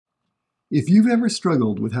If you've ever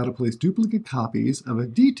struggled with how to place duplicate copies of a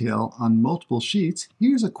detail on multiple sheets,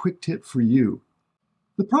 here's a quick tip for you.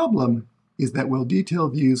 The problem is that while detail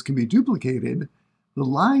views can be duplicated, the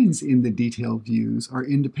lines in the detail views are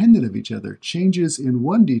independent of each other. Changes in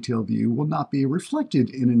one detail view will not be reflected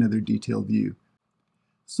in another detail view.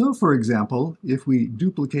 So, for example, if we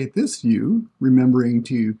duplicate this view, remembering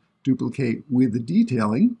to duplicate with the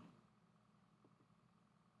detailing,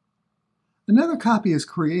 another copy is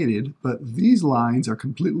created, but these lines are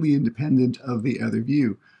completely independent of the other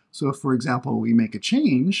view. So if, for example, we make a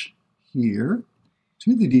change here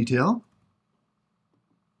to the detail,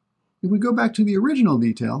 if we go back to the original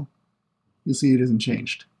detail, you'll see it isn't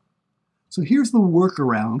changed. So here's the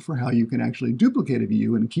workaround for how you can actually duplicate a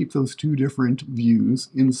view and keep those two different views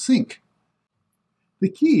in sync. The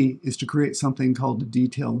key is to create something called a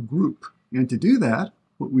detail group. And to do that,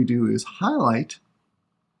 what we do is highlight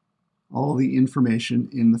all the information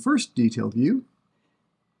in the first detail view.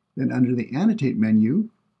 Then under the Annotate menu,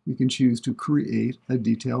 we can choose to create a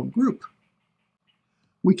detail group.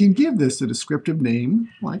 We can give this a descriptive name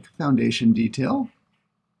like Foundation Detail,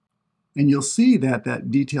 and you'll see that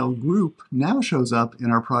that detail group now shows up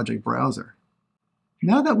in our project browser.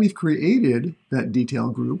 Now that we've created that detail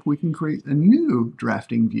group, we can create a new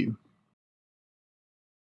drafting view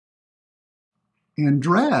and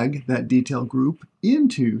drag that detail group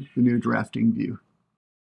into the new drafting view.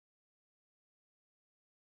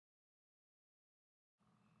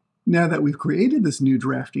 Now that we've created this new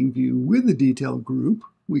drafting view with the detail group,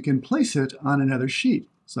 we can place it on another sheet.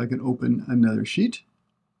 So I can open another sheet,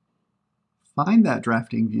 find that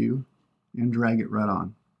drafting view, and drag it right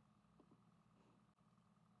on.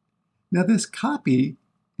 Now this copy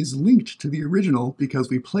is linked to the original because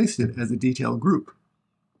we placed it as a detail group.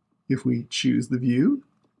 If we choose the view,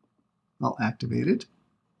 I'll activate it,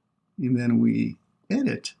 and then we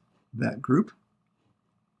edit that group.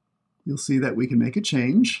 You'll see that we can make a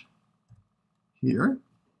change here.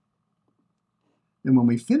 And when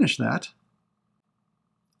we finish that,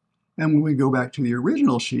 and when we go back to the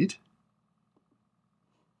original sheet,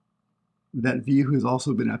 that view has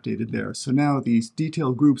also been updated there. So now these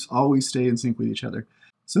detail groups always stay in sync with each other.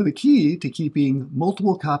 So the key to keeping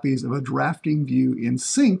multiple copies of a drafting view in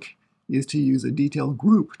sync is to use a detail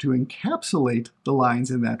group to encapsulate the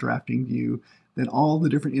lines in that drafting view. Then all the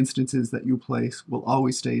different instances that you place will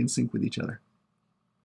always stay in sync with each other.